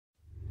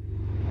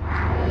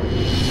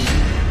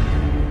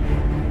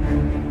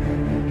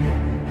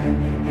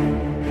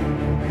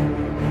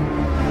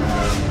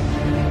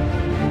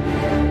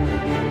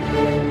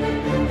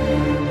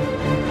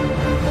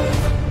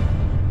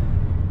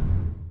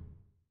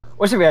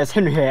What's up guys,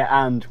 Henry here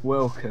and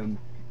welcome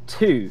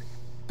to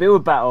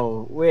Build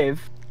Battle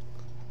with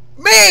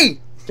me!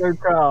 Joe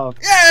Craft.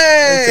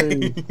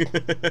 Yay!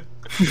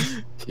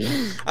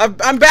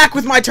 I'm back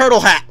with my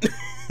turtle hat.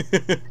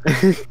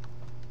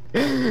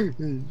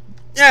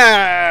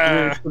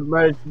 Yeah!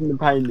 Submerged in the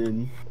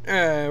painting.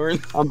 We're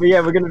But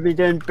yeah, we're gonna be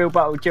doing Build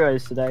Battle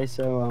duos today,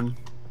 so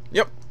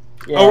Yep.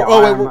 yeah,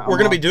 wait, we're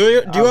gonna be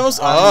duos?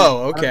 I'm-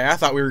 Okay. I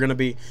thought we were gonna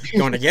be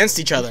going against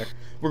each other.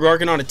 We're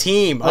working on a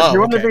team. do you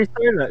want to Okay. do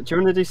solo? Do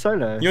you want to do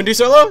solo? You wanna do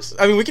solos?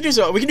 I mean, we can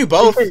do we can do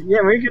both. Yeah,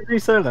 we could do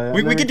solo.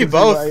 We and then could do can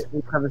both.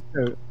 have a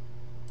show.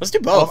 Let's do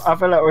both. I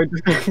feel like we're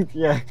just,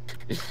 yeah.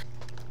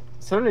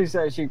 Solo's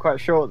actually quite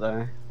short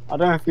though. I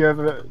don't know if do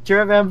you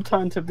ever have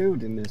time to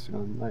build in this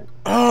one? Like,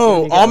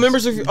 Oh, all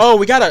members of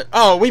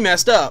we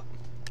messed up.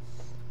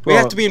 We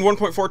have What? to be in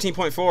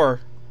 1.14.4.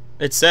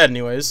 It said,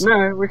 anyways.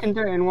 no, we can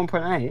do it in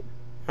 1.8.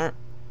 Alright.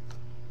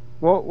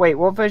 What? Wait,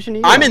 what version are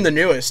you I'm on? in the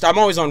newest. I'm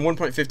always on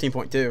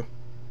 1.15.2.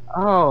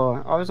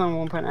 Oh, I was on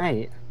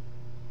 1.8.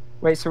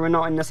 Wait, so we're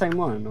not in the same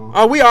one? Or?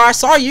 Oh, we are. I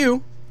saw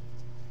you.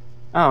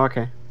 Oh,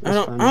 okay. I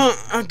That's don't.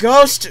 fine.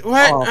 Ghost.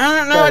 What? Oh, I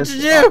don't know what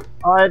to Ghost.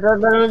 do. I don't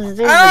know what to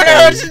do. I don't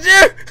know what to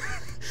do.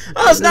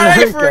 I was not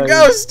ready for a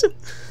ghost.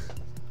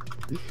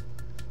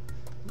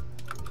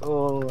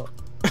 Oh,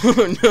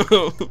 Oh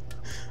no.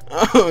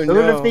 Oh all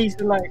no. of these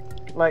are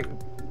like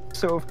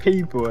sort of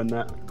people and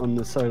that on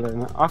the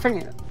solo. I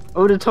think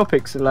all the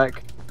topics are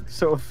like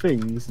sort of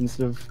things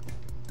instead of.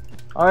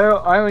 I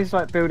always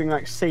like building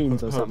like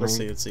scenes or something. Let's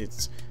see. Let's see.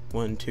 It's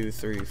 1, 2,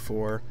 3,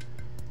 4,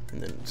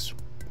 and then it's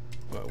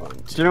 1, 2.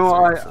 Do you know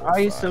what 3, 4, I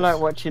used to 5, like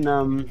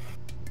watching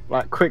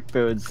like quick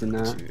builds and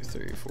that. 2,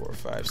 3, 4,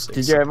 5, 6.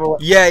 Did you ever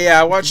watch? Yeah,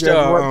 I watched Did you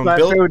ever watch, like,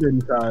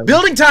 building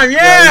building time? time.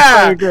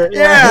 Yeah, Yeah, it was so good, yeah,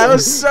 yeah. that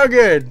was so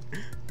good.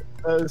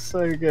 That was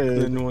so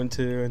good. And then 1,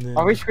 2, and then.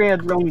 I wish we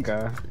had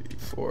longer, 3,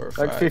 4, 5,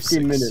 like 15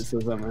 6. minutes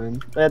or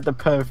something. They had the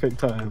perfect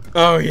time.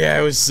 Oh yeah,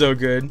 it was so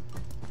good.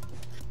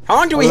 How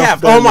long do we love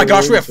have? that Oh my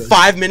gosh, we have movie.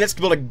 5 minutes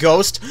to build a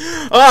ghost.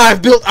 Oh,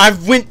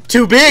 I've went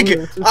too big. Yeah,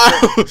 it's just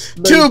Oh,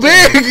 like- too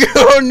big.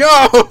 Oh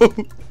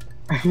no.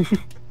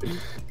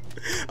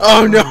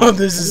 Oh no,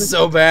 this is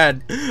so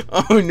bad.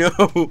 Oh no.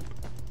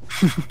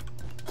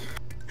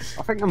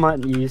 I think I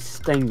might use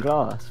stained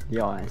glass for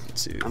the eyes.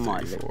 2, I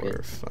might 3, look 4,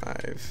 it.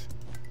 5.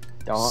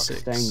 Dark 6.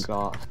 stained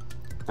glass.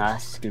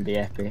 That's gonna be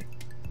epic.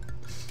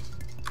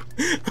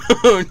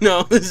 Oh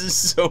no, this is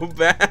so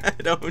bad.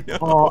 Oh no.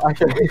 Oh, I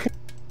should.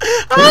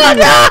 Oh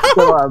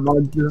no. Alright,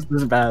 mine's just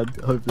as bad,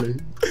 hopefully.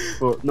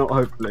 Well, not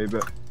hopefully,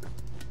 but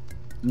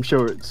I'm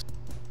sure it's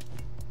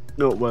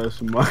not worse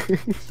than mine.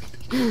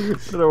 I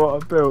don't know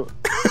what I built.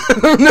 I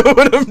don't know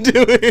what I'm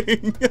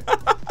doing.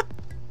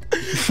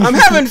 I'm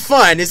having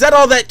fun. Is that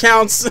all that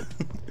counts?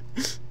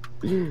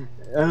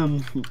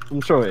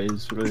 I'm sure it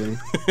is, really.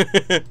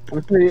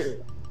 I'm sure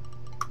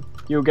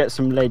you'll get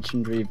some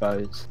legendary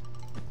votes.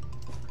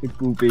 It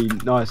will be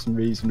nice and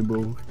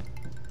reasonable.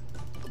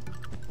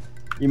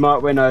 You might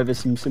win over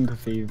some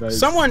sympathy votes.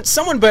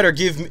 Someone better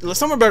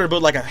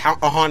build like a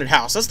haunted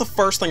house. That's the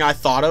first thing I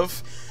thought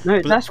of.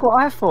 No, that's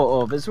what I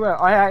thought of as well.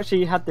 I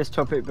actually had this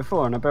topic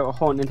before, and I built a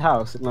haunted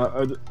house, and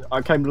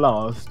I came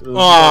last. It was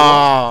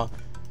Ah,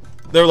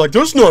 they're like,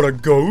 there's not a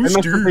like, ghost, they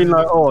must have been dude.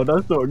 like, oh,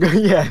 that's not good.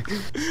 Yeah,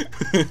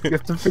 you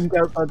have to think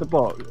outside the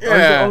box. I was the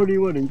Yeah. only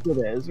one who did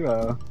it as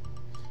well.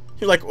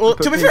 You're like, well,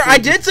 Put to be things fair, I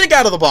in- did think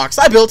out of the box.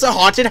 I built a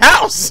haunted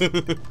house,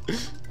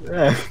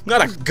 Yeah.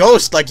 not a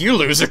ghost like you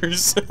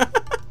losers.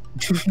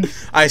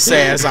 I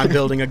say as I'm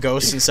building a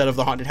ghost instead of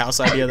the haunted house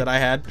idea that I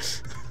had.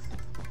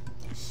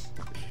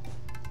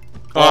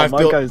 Oh, I've mine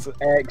built. goes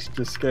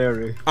extra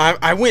scary.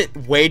 I went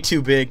way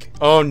too big.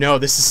 Oh no,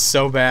 this is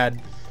so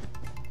bad.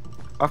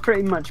 I've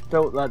pretty much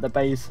built like the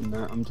base and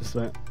that. I'm just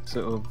like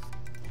sort of.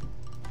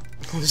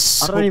 This is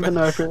so I don't even bad.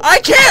 know if it. I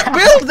can't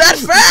build that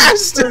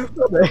fast.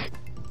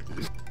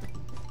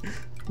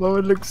 Well,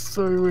 it looks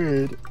so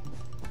weird.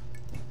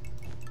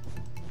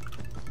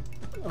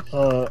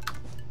 Oh,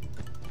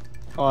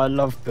 I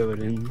love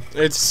building.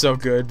 It's so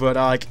good, but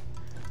like,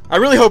 I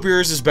really hope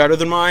yours is better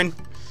than mine.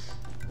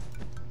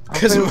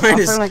 Because mine I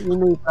is. feel like you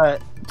need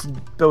that to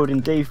build in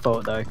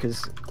default though,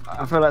 because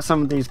I feel like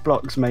some of these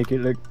blocks make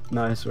it look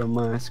nicer on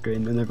my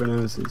screen than everyone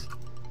else's.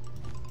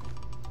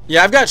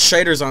 Yeah, I've got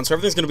shaders on, so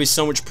everything's gonna be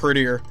so much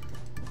prettier.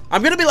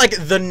 I'm gonna be like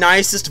the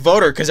nicest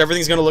voter because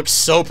everything's gonna look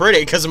so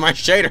pretty because of my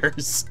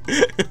shaders.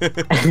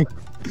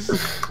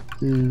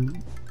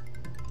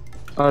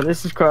 Oh,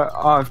 this is quite.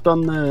 Oh, I've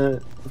done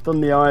the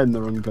eye in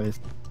the wrong place.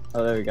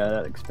 Oh, there we go.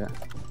 That looks better.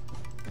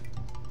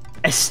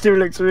 It still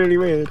looks really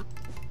weird.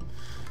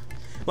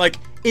 Like,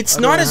 it's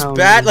I don't not know as how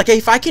bad. many- Like,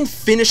 if I can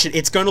finish it,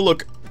 it's gonna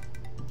look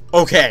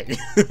okay.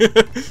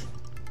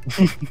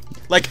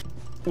 Like,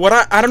 what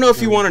I don't know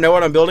if you want to know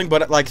what I'm building,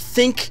 but like,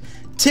 think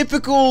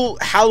typical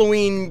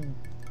Halloween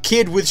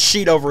kid with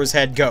sheet over his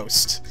head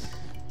ghost.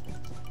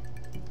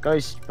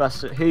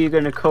 Ghostbuster. Who are you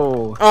gonna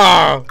call?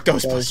 Oh,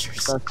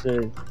 Ghostbusters.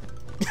 Ghostbusters.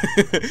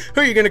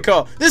 Who are you gonna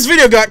call? This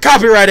video got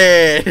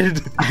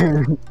copyrighted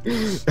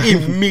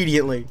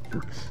immediately.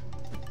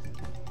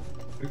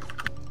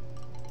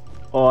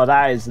 Oh,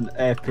 that is an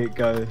epic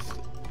ghost.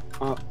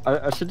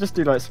 I should just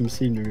do like some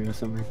scenery or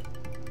something.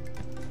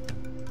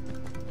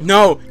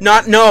 No,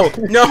 not no,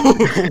 no,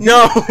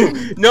 no,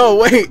 no.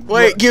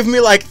 Wait. Give me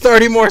like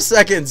 30 more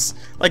seconds.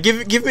 Like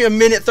give me a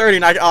minute 30,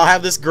 and I'll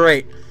have this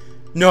great.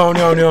 No.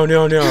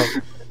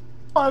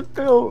 I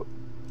feel.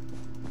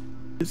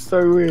 It's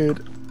so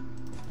weird.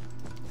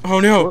 Oh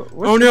no!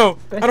 What's Oh no!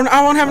 the-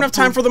 I won't have enough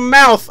time for the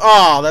mouth.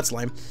 Oh, that's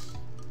lame.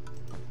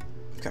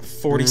 Got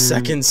 40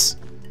 seconds.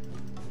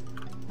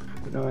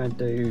 What do I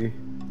do?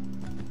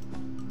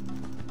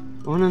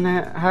 I wanna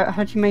know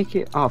how do you make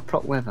it? Oh,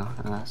 plot weather.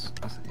 Oh, that's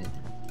it.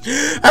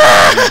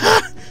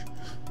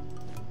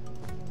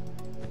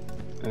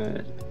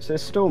 So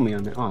stormy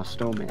on it. Oh,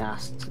 stormy.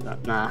 That's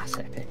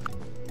epic.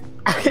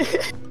 I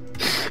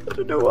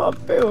don't know what I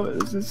feel.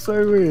 This is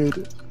so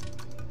weird.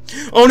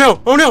 Oh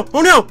no! Oh no!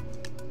 Oh no!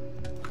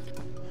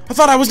 I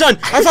thought I was done.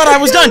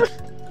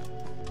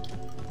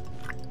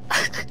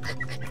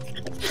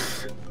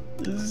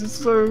 This is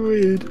so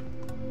weird.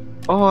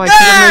 Oh, I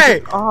Yay!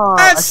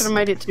 should have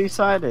made it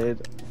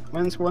two-sided.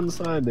 Mine's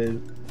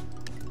one-sided.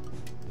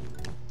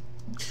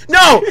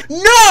 No!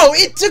 No!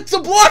 It took the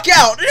block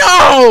out!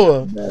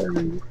 No!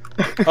 No.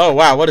 Oh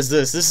wow, what is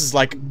this? This is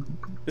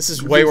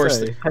way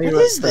worse. What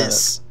is that?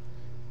 this?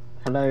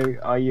 Hello,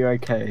 are you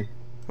okay?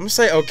 I'm gonna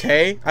say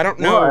okay. I don't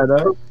know.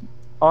 What?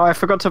 Oh, I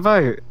forgot to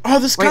vote. Oh,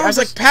 this Wait, guy was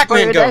I like just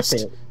Pac-Man voted Ghost.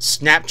 Epic.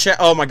 Snapchat.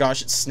 Oh my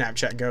gosh, it's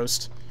Snapchat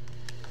Ghost.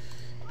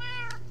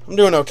 I'm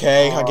doing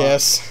okay, I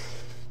guess.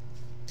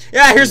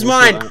 Yeah, here's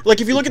mine.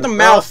 Like if you look at the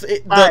mouth,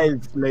 that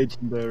is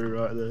legendary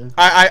right there.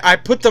 I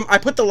put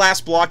the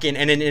last block in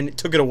and it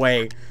took it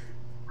away.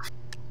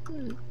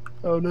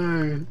 Oh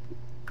no.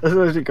 That's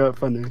actually got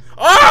funny.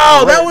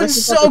 Oh, Wait, that one's this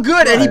is so like a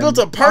good, and he slime. built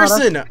a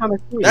person. That's kinda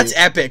cute. That's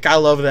epic. I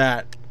love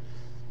that.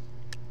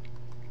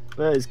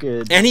 That is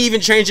good. And he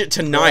even changed it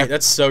to night.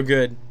 That's so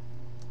good.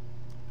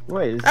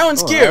 Wait, That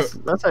one's cute.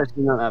 That's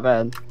actually not that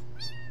bad.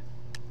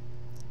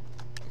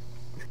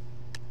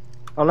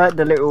 I like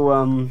the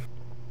little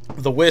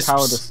The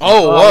wisps. powder.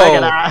 Oh, look whoa.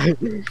 at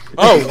that.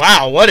 Oh,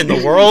 wow. What in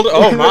the world?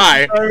 Oh,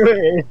 my.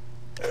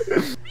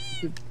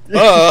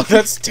 Oh,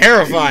 that's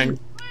terrifying.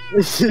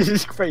 This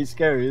is pretty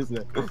scary, isn't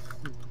it?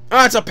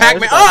 Oh, it's a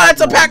Pac-Man. Oh,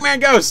 it's a Pac-Man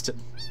Ghost.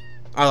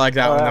 I like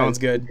that one. That Alright. one's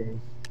good.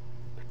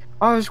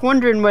 I was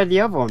wondering where the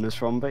other one is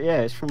from, but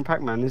yeah, it's from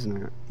Pac-Man, isn't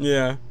it?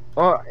 Yeah.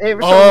 Oh, it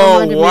sort of Oh,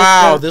 reminded me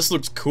wow. of This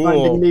looks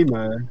Finding cool.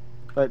 Nemo,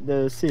 like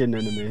the sea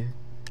anemone.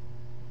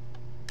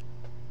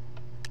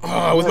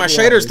 Oh, with my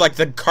Yeah. shaders, like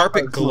the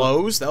carpet Oh, cool.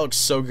 glows. That looks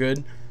so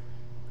good.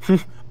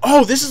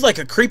 Oh, this is like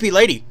a creepy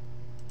lady.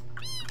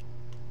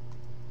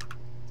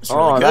 That's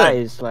really Oh, good. that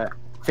is like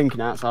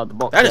thinking outside the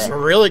box. That is there.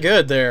 really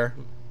good there.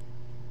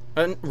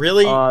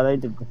 Really? Oh, they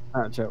did the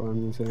Snapchat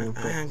one. So.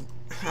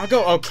 I'll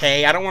go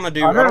okay. I don't want to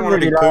do. I I don't don't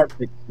want to really do like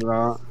poop. pixel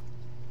art.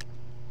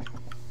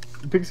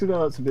 Pixel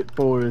art's a bit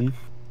boring.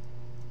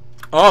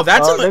 Oh,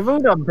 that's Oh, in the, they've all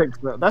done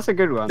pixel art. That's a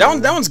good one.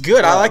 that one's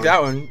good. I like Yeah.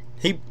 that one.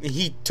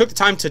 He took the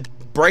time to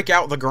break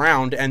out the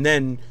ground and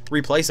then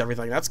replace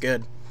everything. That's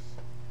good.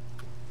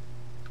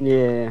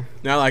 Yeah,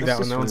 No, I like That's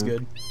that one. That one's just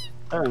good.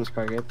 that one's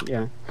quite good.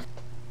 Yeah.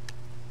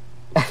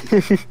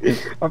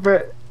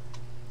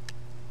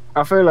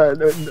 I feel like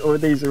all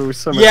these are all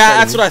so much Yeah,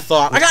 that's what I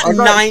thought. I got I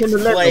got 9th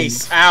 11.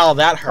 place. Ow,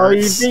 that Oh,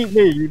 you hurts. beat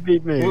me. You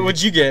beat me.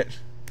 What'd you get?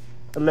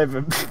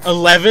 11.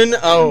 11?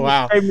 Oh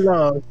wow. Same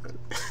last.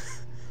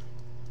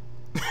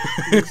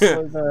 It's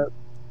so bad.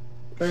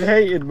 I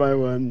hated my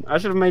one. I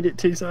should have made it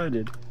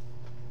two-sided.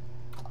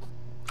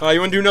 You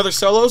want to do another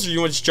solos, or you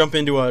want to just jump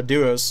into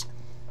duos?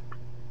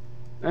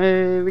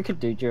 We could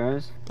do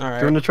duos. All Do you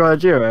right. want to try a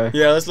duo?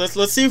 Yeah,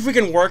 let's see if we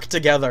can work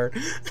together.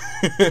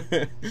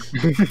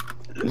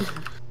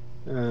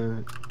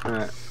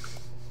 Alright.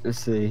 Let's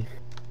see.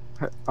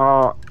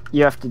 Oh,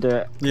 you have to do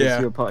it. 'Cause Yeah.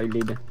 you're party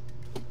leader.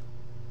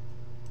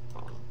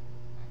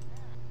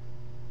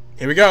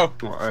 Here we go.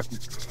 Whatever.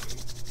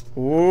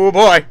 Oh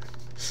boy.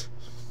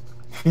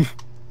 I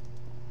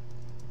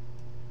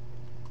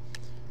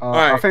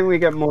Alright. think we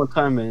get more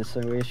time here, so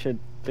we should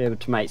be able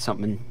to make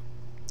something.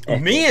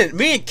 epic.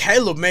 Me and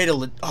Caleb made a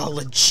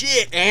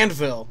legit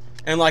anvil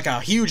and like a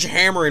huge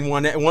hammer in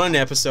one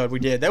episode we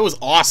did. That was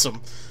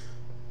awesome.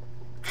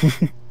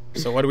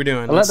 So what are we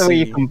doing? I like Let's the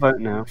way see. you can vote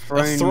now.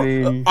 Throne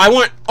moon. I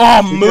want We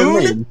can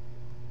moon.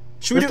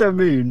 Should we Let's do? do a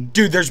moon.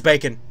 Dude, there's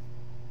bacon.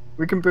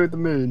 We can build the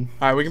moon.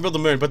 All right, we can build the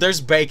moon, but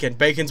there's bacon.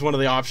 Bacon's one of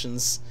the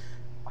options.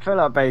 I feel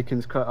like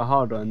bacon's quite a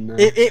hard one. Now.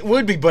 It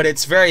would be, but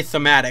it's very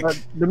thematic.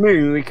 But the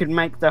moon, we could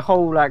make the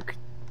whole like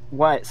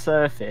white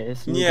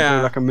surface. And we could Yeah.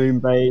 do, like a moon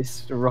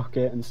base, a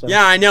rocket, and stuff.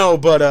 Yeah, I know,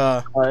 but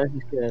Oh, this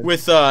is good.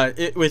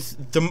 with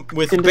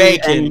We can do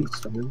bacon,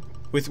 endstone.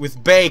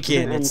 with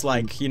bacon, Yeah, it's and-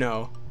 like, you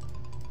know,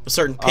 a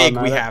certain Oh, pig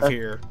no, we that- have that-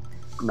 here.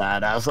 Nah,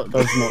 that's not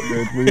good.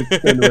 We're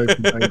staying away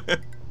from bacon.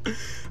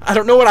 I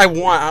don't know what I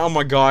want. Oh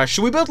my gosh,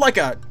 should we build like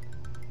a?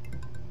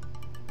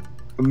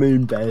 A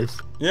moon base.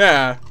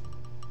 Yeah.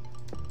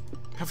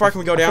 How far can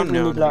we go I down think we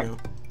now? need, like-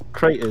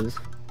 Craters.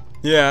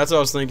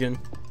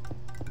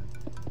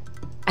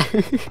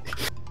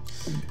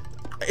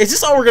 is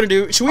this all we're gonna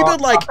do? Should we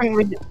build like?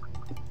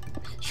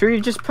 Should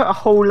we just put a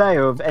whole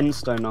layer of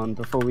endstone on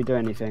before we do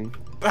anything?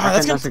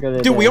 That's a good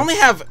idea. Dude, we only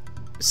have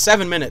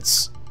 7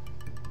 minutes.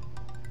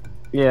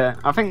 Yeah,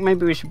 I think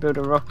maybe we should build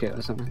a rocket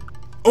or something.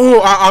 Oh,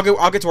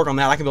 I'll get to work on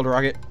that. I can build a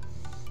rocket.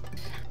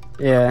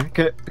 Yeah,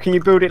 can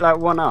you build it like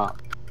one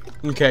up?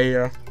 Okay,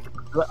 yeah.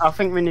 I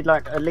think we need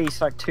like at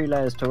least like 2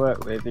 layers to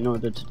work with in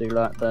order to do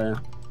like the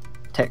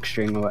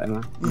texturing or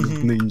whatever,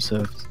 moon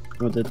surface,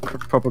 or the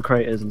proper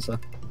craters and stuff.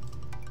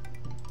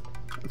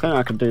 I think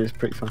I could do this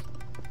pretty fun.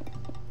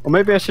 Or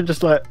maybe I should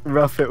just like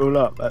rough it all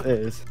up like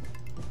this.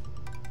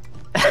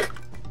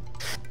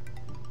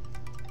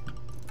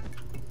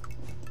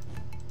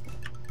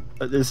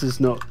 But this is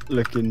not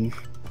looking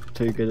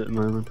too good at the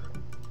moment.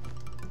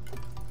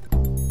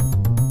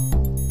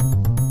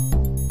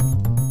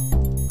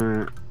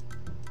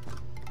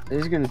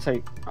 This is gonna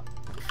take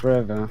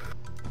forever.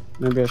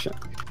 Maybe I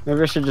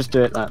should just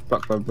do it like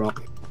block by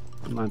block.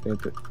 It might be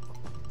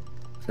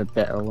a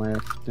better way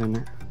of doing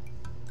it.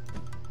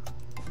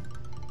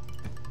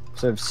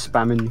 Sort of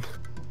spamming.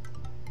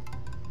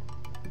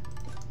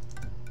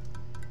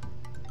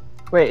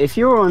 Wait, if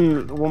you're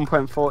on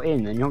 1.4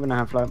 in, then you're gonna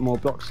have like more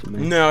blocks than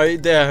me. No,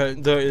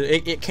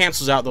 it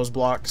cancels out those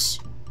blocks.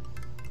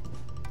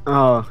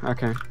 Oh,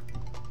 okay.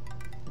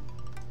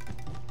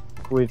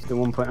 With the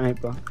 1.8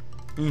 block.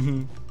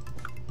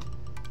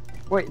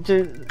 Wait,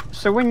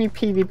 so when you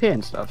PvP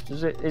and stuff,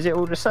 is it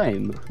all the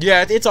same?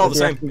 Yeah, it's all the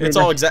same. It's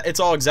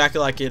all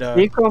exactly like it.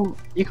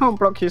 You can't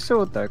block your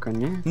sword though,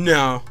 can you?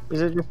 No.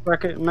 Is it just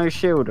like no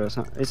shield or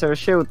something? Is there a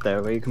shield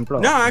there where you can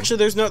block? No, actually,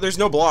 there's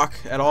no block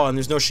at all, and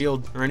there's no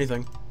shield or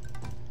anything.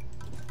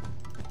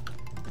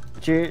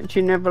 Do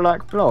you never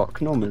like block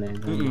normally?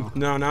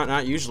 No,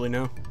 not usually.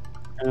 No.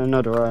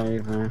 Nor do I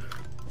either.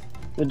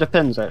 It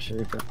depends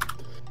actually. But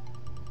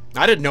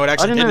I didn't know it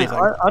actually did anything.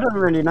 I don't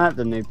really like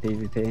the new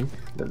PvP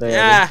that they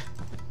added.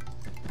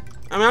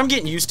 I mean, I'm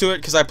getting used to it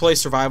because I play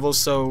survivals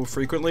so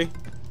frequently.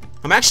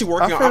 I'm actually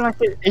working on. I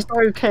feel like it's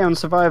okay on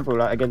survival,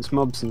 like against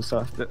mobs and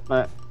stuff, but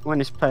like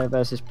when it's player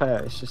versus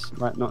player, it's just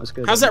like not as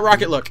good. How's that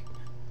rocket look?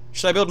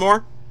 Should I build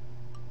more?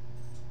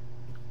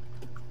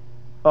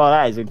 Oh,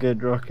 that is a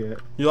good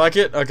rocket. You like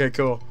it? Okay,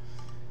 cool.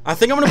 I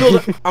think I'm gonna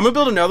build. I'm gonna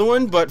build another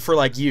one, but for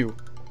like you.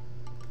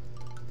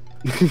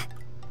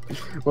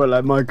 What,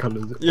 like my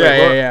colours?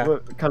 Yeah, yeah.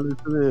 What colours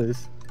are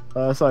this?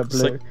 It's like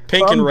blue. It's like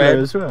pink and red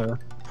as well.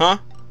 Huh?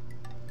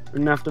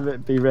 Wouldn't have to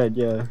be red,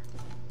 yeah.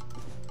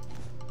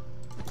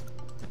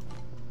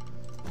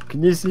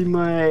 Can you see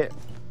my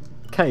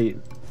cape?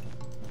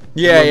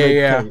 Yeah,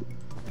 yeah.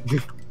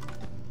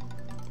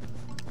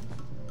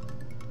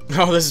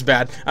 Oh, this is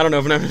bad. I don't know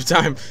if I have enough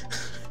time.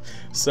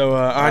 So,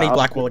 I need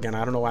black wool again.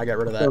 I don't know why I got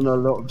rid of that. On a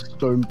lot of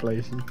stone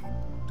places.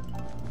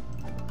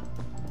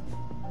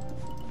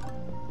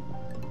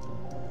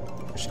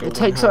 It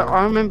takes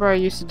I remember I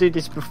used to do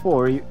this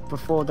before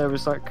there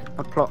was like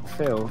a plot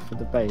fill for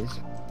the base.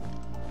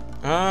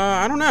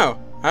 I don't know.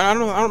 I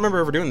don't remember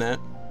ever doing that.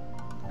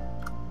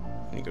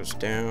 And he goes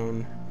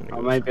down.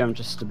 Or maybe I'm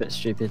just a bit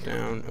stupid.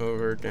 Down,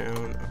 over,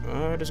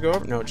 down. Does it go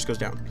over? No, it just goes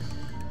down.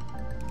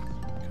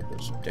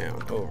 Goes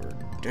down, over,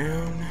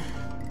 down,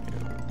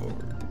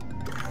 over,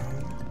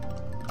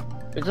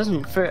 down. It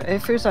doesn't feel. It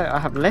feels like I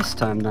have less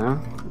time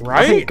now.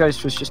 Right? I think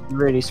Ghost was just a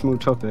really small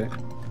topic.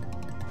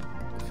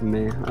 For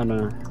me, I don't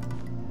know.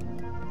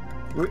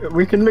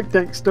 We can look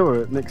next door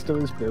at next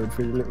door's build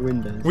through the little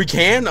windows. We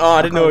can? Oh,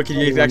 I didn't know you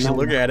could actually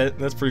look at it.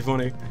 That's pretty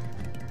funny.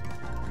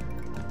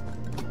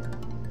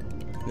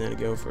 And then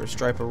go for a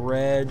stripe of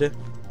red.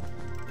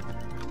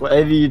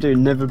 Whatever you do,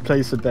 never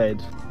place a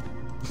bed.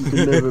 You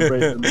can never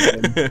break the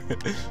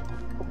bed.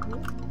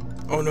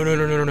 Oh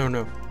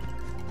no.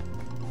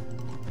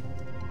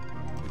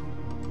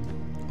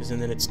 Because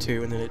then it's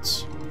 2, and then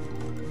it's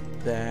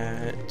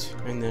that,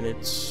 and then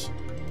it's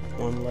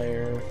 1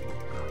 layer.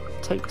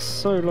 It takes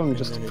so long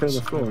just to fill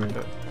the floor in.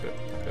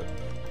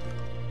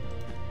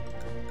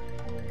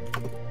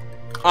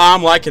 Oh,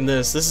 I'm liking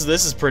this.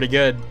 This is pretty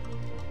good.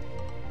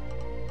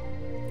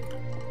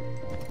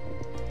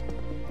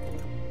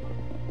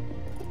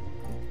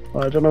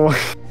 I don't know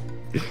what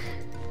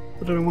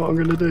I don't know what I'm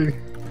gonna do.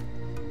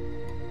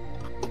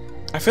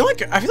 I feel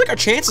like our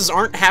chances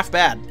aren't half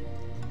bad.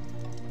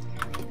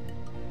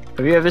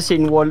 Have you ever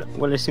seen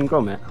Wallace and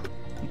Gromit?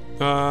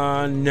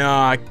 No,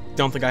 I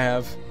don't think I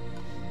have.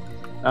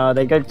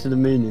 They go to the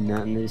moon in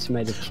that, and they just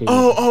made a cheese.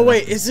 Oh,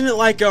 wait, isn't it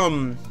like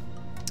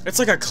it's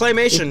like a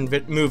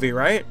claymation movie,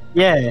 right?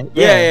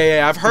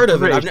 Yeah. I've heard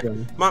of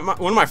it. One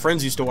of my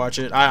friends used to watch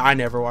it. I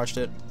never watched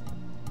it.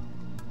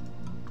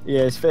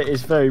 Yeah, it's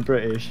very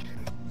British.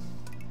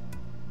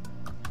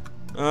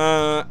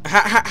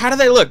 How do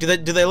they look? Do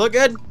they look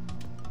good?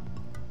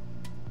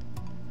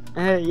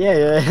 Yeah,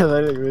 they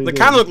look really They good.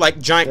 kind of look like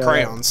giant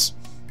crayons.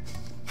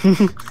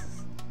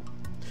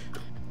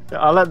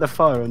 I like the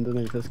fire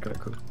underneath. That's quite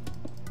cool.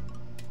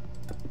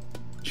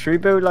 Should we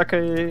build like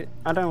a?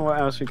 I don't know what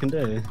else we can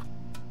do.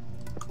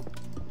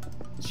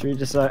 Should we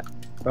just like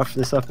rough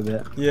this up a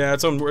bit? Yeah,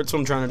 that's what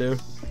I'm trying to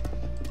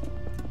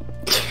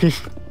do.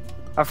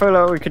 I feel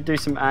like we could do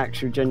some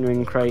actual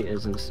genuine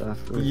craters and stuff.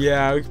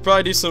 Yeah, we could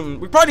probably do some.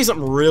 We could probably do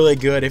something really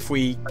good if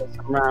we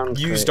Round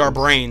used craters. our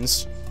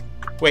brains.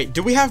 Wait,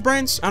 do we have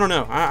brains? I don't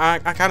know. I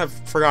kind of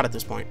forgot at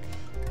this point.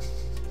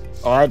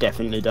 Oh, I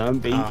definitely don't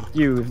beat Oh.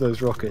 you with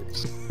those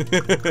rockets.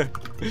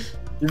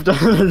 You've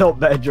done a lot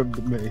better job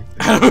than me.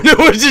 I don't know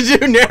what to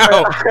do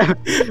now.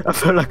 I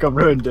feel like I've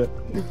ruined it.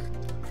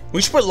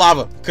 We should put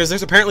lava because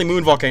there's apparently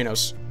moon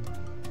volcanoes.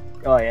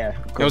 Oh yeah.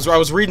 I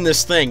was reading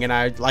this thing and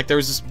there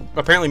was this,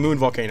 apparently moon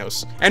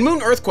volcanoes and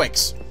moon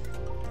earthquakes,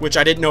 which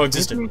I didn't know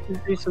existed. Maybe we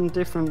could do some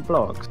different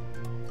blocks.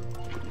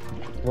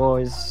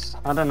 Boys,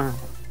 I don't know.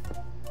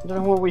 I don't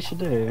know what we should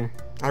do.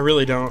 I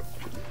really don't.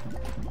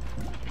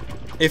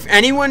 If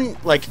anyone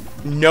like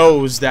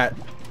knows that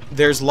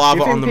there's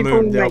lava Do you on the think moon,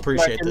 people they'll make,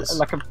 appreciate like, this.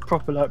 Like a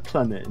proper like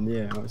planet in the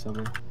air or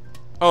something.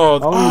 Oh,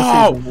 I wanna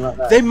see something like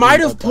that. they might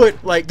Something have like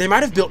put like they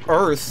might have built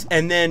Earth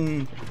and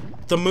then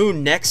the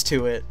moon next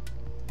to it.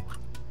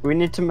 We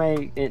need to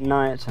make it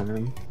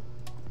nighttime.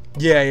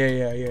 Yeah.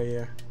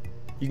 You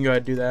can go ahead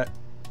and do that.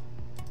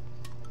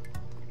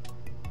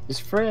 Is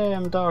 3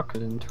 AM darker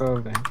than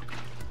 12 AM?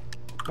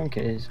 I think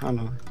it is. I don't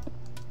know.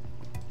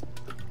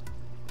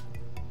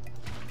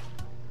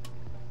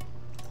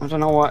 I don't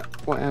know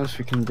what else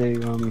we can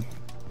do.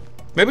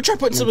 Maybe try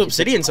putting some Make it-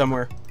 obsidian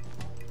somewhere.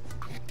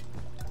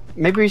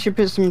 Maybe we should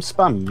put some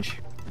sponge.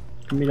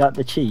 Can be like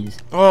the cheese.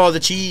 Oh, the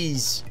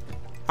cheese.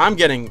 I'm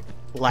getting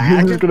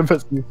I'm just lag. gonna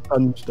put some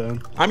sponge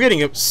down. I'm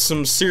getting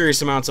some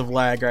serious amounts of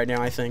lag right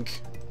now, I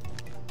think.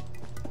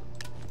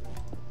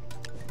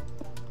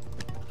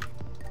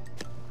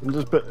 I'm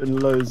just putting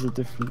loads of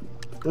different.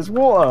 There's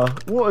water.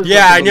 Water's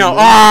Yeah, I on know. the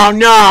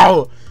moon.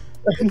 Oh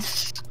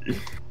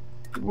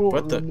no! Water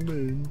What the- on the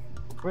moon.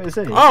 What is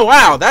it? Oh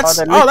wow, that's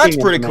they're that's looking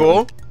at pretty the cool.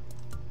 moon.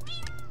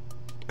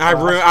 I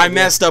Oh, that's I pretty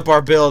messed up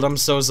our build. I'm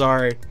so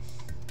sorry.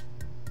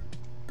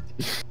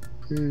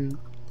 Hmm.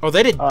 Oh,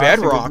 they did Oh, that's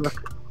a good bedrock.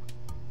 look.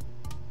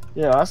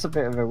 Yeah, that's a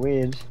bit of a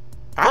weird.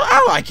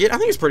 I like it. I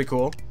think it's pretty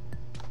cool.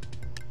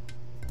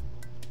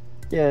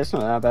 Yeah, it's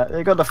not that bad.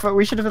 They got the.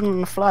 We should have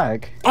done the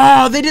flag.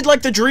 Oh, they did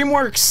like the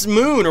DreamWorks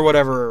moon or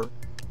whatever.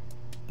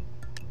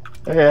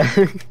 Yeah.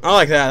 I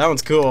like that. That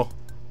one's cool.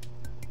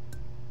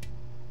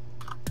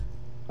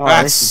 Oh,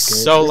 That's this is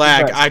good. so This is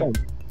lag. like I fun.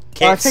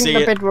 can't I think see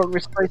the it. bedrock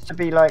was supposed to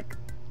be like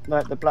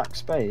the black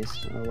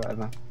space or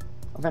whatever.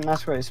 I think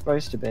that's what it's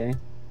supposed to be.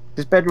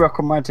 Because bedrock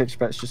on my texture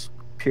pack's just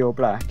pure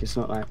black. It's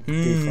not like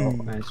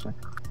default. Actually.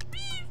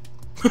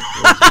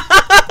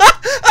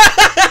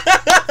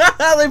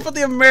 They put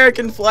the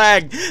American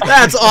flag.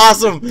 That's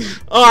awesome.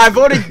 Oh, I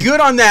voted good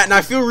on that, and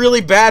I feel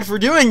really bad for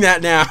doing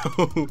that now.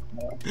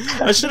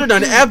 I should have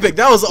done epic.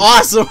 That was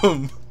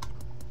awesome.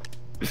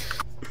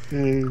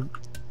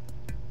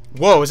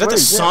 Whoa, is that the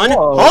Wait, yeah, sun?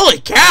 whoa. Holy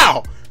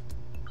cow!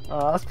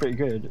 Oh, that's pretty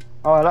good.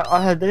 Oh,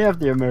 I heard they have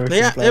the American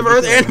They flag. have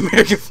Earth and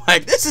American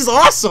flag. This is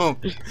awesome.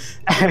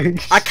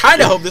 I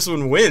kind of hope this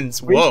one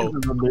wins. We Whoa, should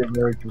have done the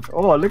American flag.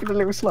 Oh, look at the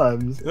little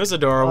slimes. that's Oh,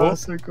 adorable.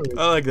 that's so cool.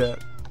 I like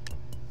that.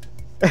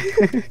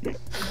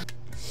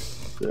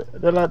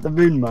 They're like the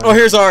moon man. Oh,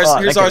 here's ours. Oh,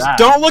 Here's look at ours. that.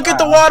 Don't look at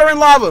the Wow. water and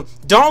lava.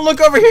 Don't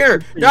look over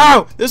here.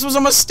 No, this was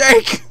a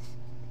mistake.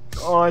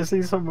 Oh, I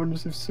see someone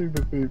with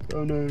super poop.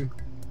 Oh no.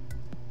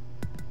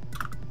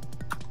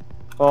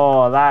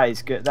 Oh, that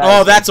is good. That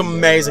Oh, is that's actually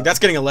amazing. good. That's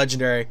getting a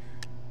legendary.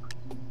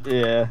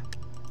 Yeah.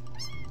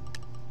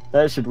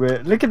 That should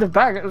work. Look at the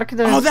back. Look at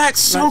the. Oh, that's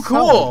so that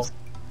cool. sound.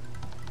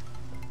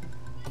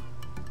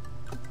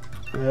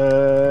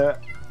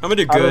 I'm gonna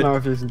do I don't good. know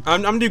if this is.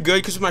 I'm gonna do good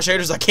because with my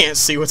shaders I can't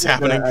see what's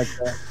happening.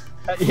 Okay.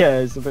 Yeah,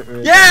 it's a bit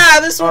weird. Yeah,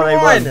 this Oh, one they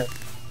won. won.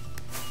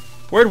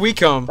 Where'd we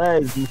come?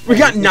 That is We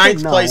got insane. ninth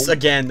Look at place nine.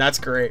 again. That's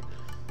great.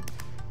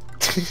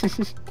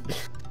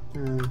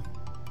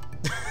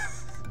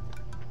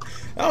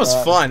 That was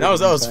That's fun. That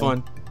was pretty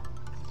fun.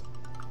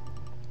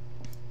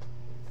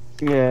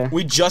 Yeah.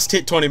 We just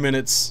hit 20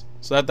 minutes,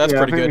 so that's Yeah,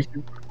 I pretty think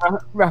good. we should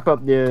wrap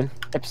up the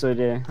episode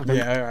here. I think.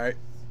 Yeah, all right.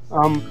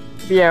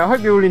 But yeah, I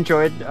hope you all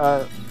enjoyed.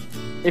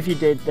 If you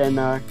did,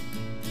 then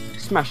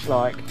smash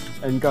like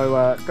and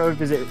go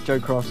visit Joe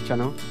Croft's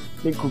channel.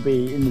 Link will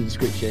be in the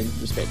description,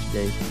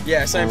 respectively.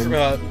 Yeah, same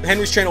for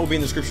Henry's channel will be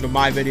in the description of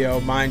my video.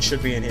 Mine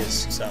should be in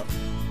his. So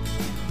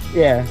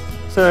Yeah.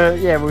 So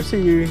yeah, we'll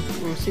see you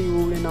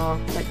all in our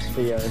next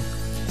video.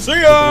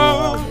 see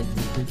ya.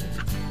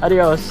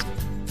 Adios.